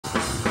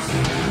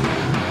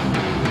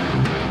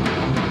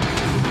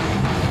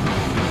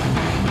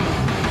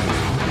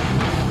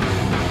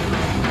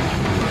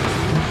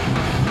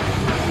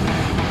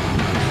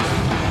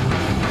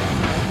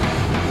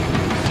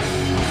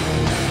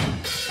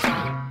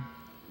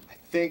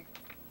think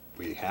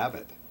we have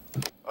it.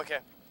 Okay.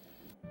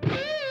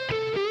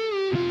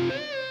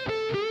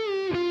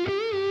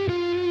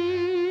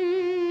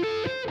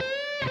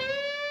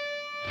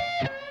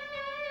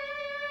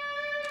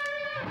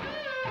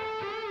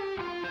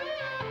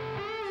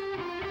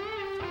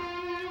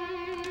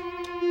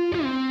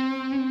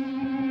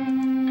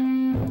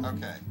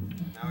 Okay,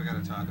 now we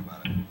gotta talk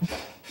about it.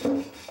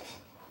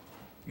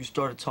 You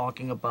started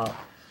talking about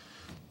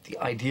the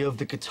idea of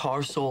the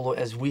guitar solo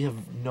as we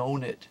have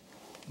known it,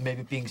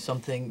 maybe being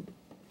something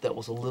that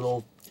was a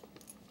little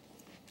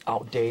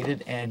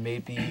outdated and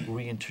maybe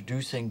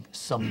reintroducing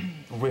some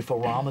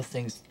riff-a-rama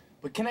things.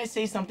 But can I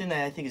say something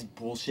that I think is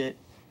bullshit?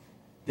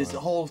 This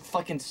whole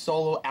fucking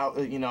solo out,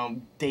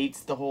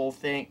 dates the whole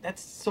thing.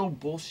 That's so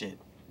bullshit.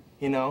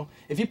 You know,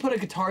 if you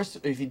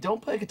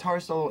don't put a guitar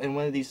solo in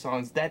one of these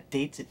songs, that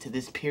dates it to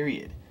this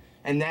period,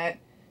 and that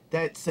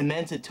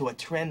cements it to a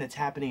trend that's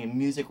happening in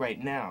music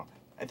right now.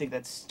 I think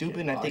that's stupid.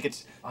 And I think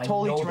it's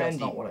totally trendy. That's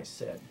not what I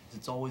said.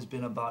 It's always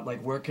been about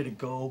like where could it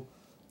go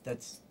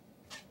that's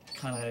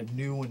kind of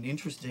new and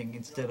interesting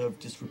instead of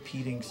just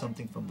repeating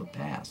something from the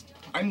past.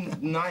 I'm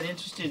not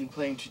interested in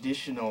playing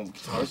traditional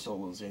guitar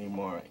solos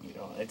anymore. You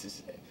know, it's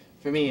just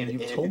for me.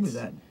 You've told me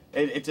that.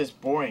 It's just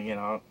boring. You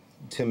know.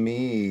 To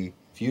me,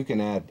 if you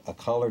can add a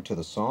color to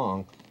the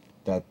song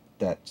that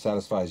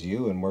satisfies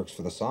you and works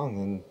for the song,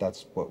 then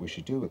that's what we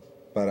should do.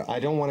 But I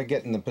don't want to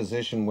get in the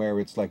position where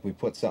it's like we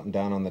put something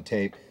down on the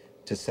tape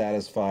to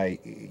satisfy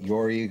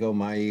your ego,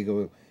 my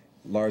ego,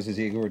 Lars's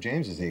ego, or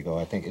James's ego.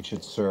 I think it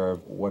should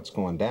serve what's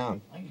going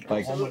down.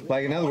 Like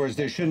in other words,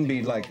 there shouldn't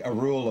be like a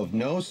rule of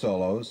no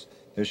solos.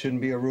 There shouldn't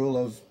be a rule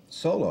of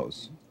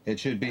solos. It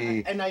should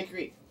be... And I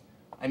agree.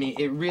 I mean,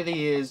 it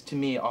really is, to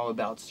me, all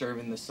about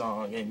serving the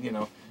song. And, you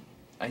know,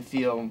 I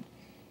feel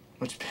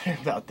much better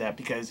about that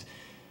because,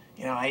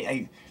 you know,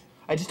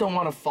 I just don't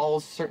want to follow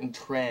certain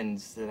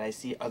trends that I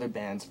see other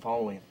bands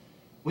following.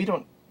 We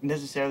don't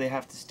necessarily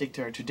have to stick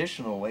to our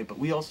traditional way, but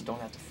we also don't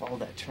have to follow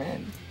that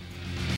trend.